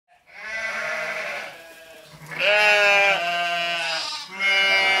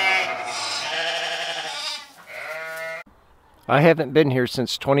I haven't been here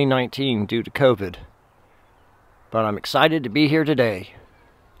since 2019 due to COVID, but I'm excited to be here today.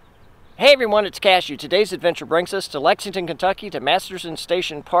 Hey everyone, it's Cashew. Today's adventure brings us to Lexington, Kentucky, to Masterson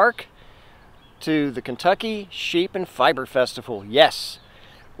Station Park, to the Kentucky Sheep and Fiber Festival. Yes,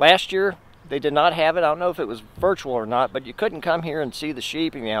 last year they did not have it. I don't know if it was virtual or not, but you couldn't come here and see the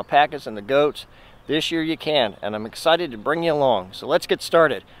sheep and the alpacas and the goats. This year you can, and I'm excited to bring you along. So let's get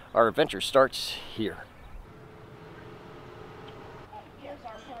started. Our adventure starts here.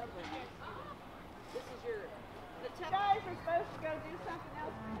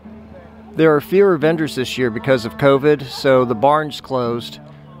 There are fewer vendors this year because of COVID, so the barn's closed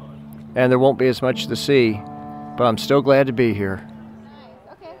and there won't be as much to see, but I'm still glad to be here.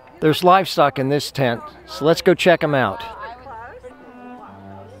 There's livestock in this tent, so let's go check them out.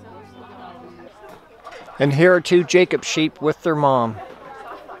 And here are two Jacob sheep with their mom.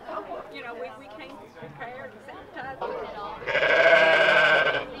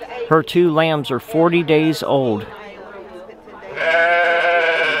 Her two lambs are 40 days old.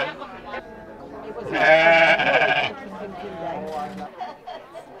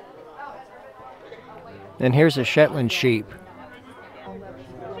 And here's a Shetland sheep.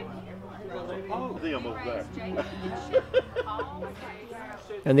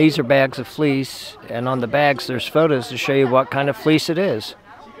 And these are bags of fleece, and on the bags there's photos to show you what kind of fleece it is.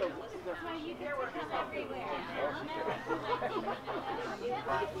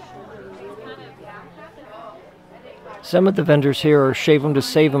 Some of the vendors here are shave 'em to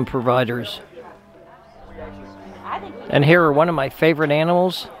save 'em providers. And here are one of my favorite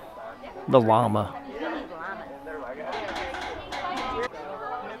animals, the llama.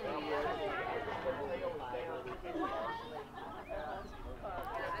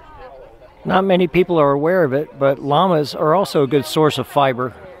 Not many people are aware of it, but llamas are also a good source of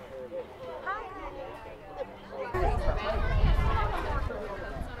fiber.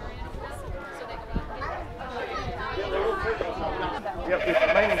 Yep, it's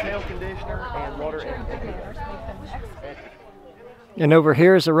mane and tail conditioner and water and And over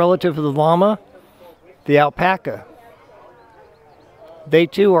here is a relative of the llama, the alpaca. They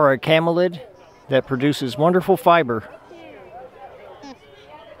too are a camelid that produces wonderful fiber.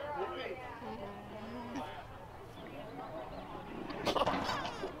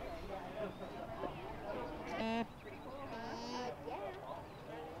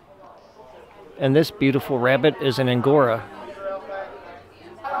 And this beautiful rabbit is an angora.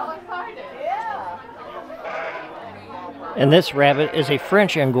 And this rabbit is a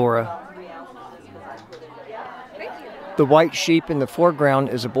French angora. The white sheep in the foreground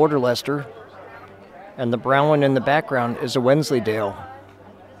is a border Leicester, and the brown one in the background is a Wensleydale.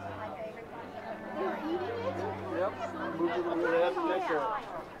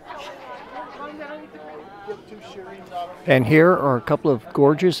 And here are a couple of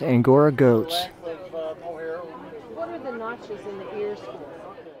gorgeous angora goats. What are the notches in the ears for?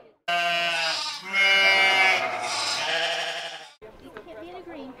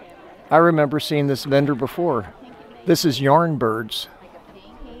 I remember seeing this vendor before. This is yarn birds.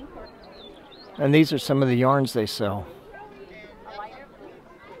 And these are some of the yarns they sell.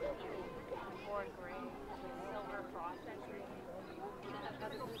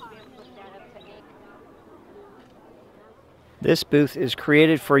 This booth is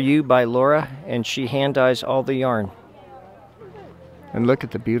created for you by Laura, and she hand dyes all the yarn. And look at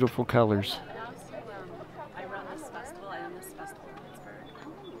the beautiful colors. I run this festival. I own this festival in Pittsburgh.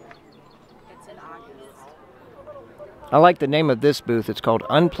 It's in August. I like the name of this booth. It's called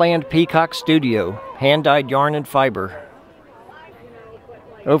Unplanned Peacock Studio, hand-dyed yarn and fiber.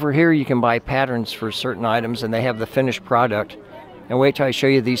 Over here you can buy patterns for certain items, and they have the finished product. And wait till I show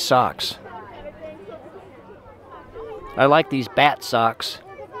you these socks. I like these bat socks,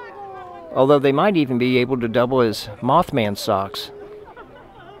 although they might even be able to double as Mothman socks.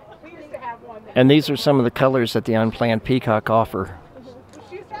 And these are some of the colors that the Unplanned Peacock offer.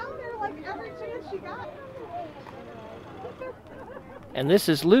 And this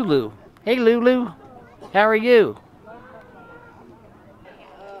is Lulu. Hey Lulu, how are you?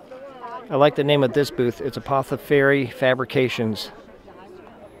 I like the name of this booth. It's Apothecary Fabrications.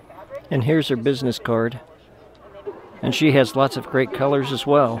 And here's her business card. And she has lots of great colors as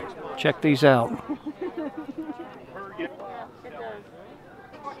well. Check these out.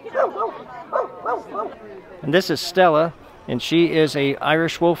 And this is Stella, and she is an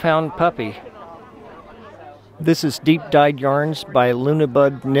Irish Wolfhound puppy. This is Deep Dyed Yarns by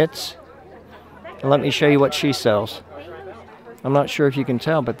Lunabud Knits. And let me show you what she sells. I'm not sure if you can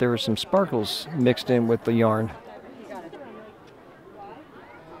tell, but there are some sparkles mixed in with the yarn.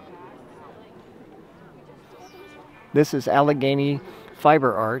 This is Allegheny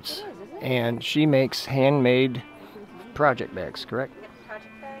Fiber Arts, and she makes handmade project bags, correct?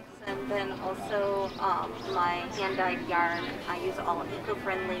 Project bags, and then also my hand-dyed yarn. I use all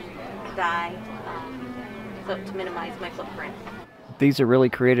eco-friendly dye so to minimize my footprint. These are really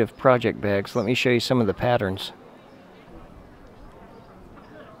creative project bags. Let me show you some of the patterns.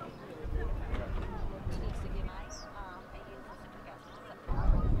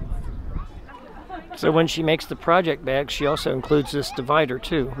 So when she makes the project bag, she also includes this divider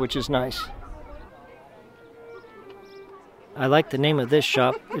too, which is nice. I like the name of this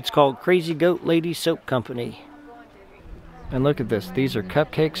shop. It's called Crazy Goat Lady Soap Company. And look at this. These are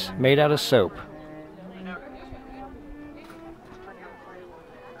cupcakes made out of soap.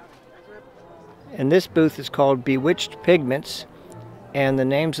 And this booth is called Bewitched Pigments, and the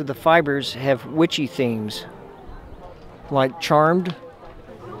names of the fibers have witchy themes, like charmed,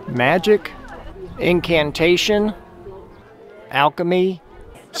 magic, incantation, alchemy,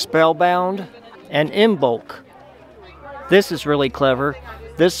 spellbound, and imbolc. This is really clever.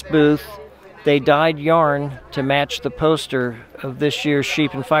 This booth, they dyed yarn to match the poster of this year's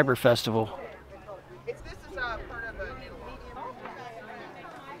Sheep and Fiber Festival.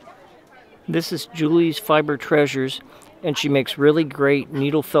 This is Julie's Fiber Treasures, and she makes really great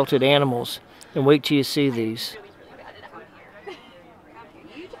needle-felted animals. And wait till you see these.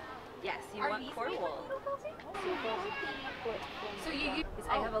 Yes, you want core wool. So you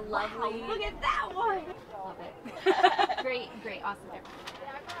I have a lovely... Look at that one! Love it. Great, great, awesome.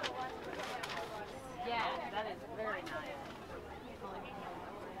 Yeah, that is very nice.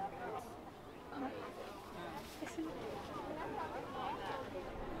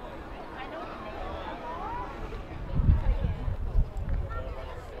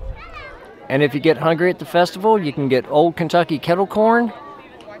 And if you get hungry at the festival, you can get Old Kentucky kettle corn,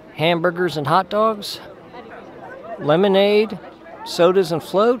 hamburgers and hot dogs, lemonade, sodas and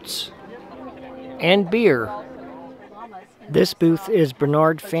floats, and beer. This booth is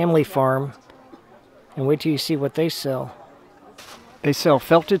Bernard Family Farm, and wait till you see what they sell. They sell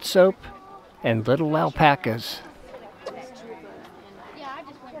felted soap and little alpacas.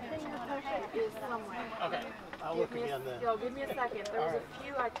 Okay, I'll look again then. Yo, give me a second. There was a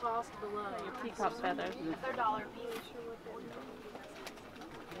few I tossed below. Your peacock feathers. They're $1 each.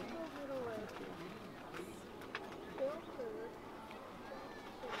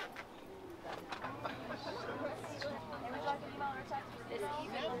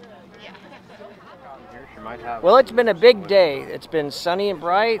 Well, it's been a big day. It's been sunny and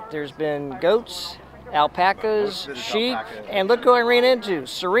bright. There's been goats, alpacas, sheep, and look who I ran into,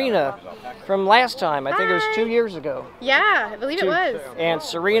 Serena, from last time. I think it was 2 years ago. Yeah, I believe it was. And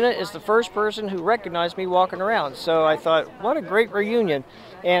Serena is the first person who recognized me walking around. So I thought, what a great reunion.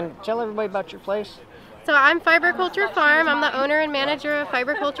 And tell everybody about your place. So I'm Fiber Culture Farm. I'm the owner and manager of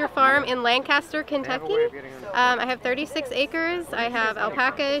Fiber Culture Farm in Lancaster, Kentucky. I have 36 acres. I have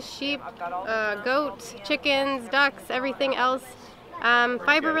alpacas, sheep, goats, chickens, ducks, everything else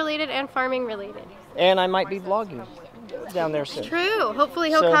fiber related and farming related. And I might be vlogging down there soon. True. Hopefully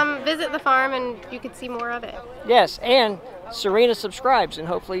he'll come visit the farm and you could see more of it. Yes, and Serena subscribes, and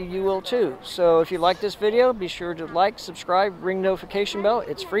hopefully you will too. So if you like this video, be sure to like, subscribe, ring notification bell.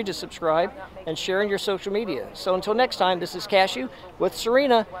 It's free to subscribe, and share in your social media. So until next time, this is Cashew with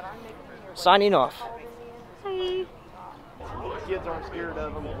Serena, signing off. Bye. The kids aren't scared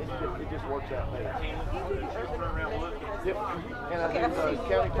of them. It just works out better. Yep. And I do the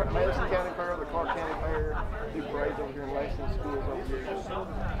Madison County Fair, the Clark County Fair, do parades over here in Lexington, schools over here.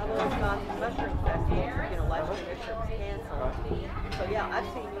 Mushroom festival, last year was canceled. So yeah, I've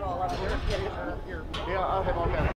seen you all up there. Yeah, I have all kinds of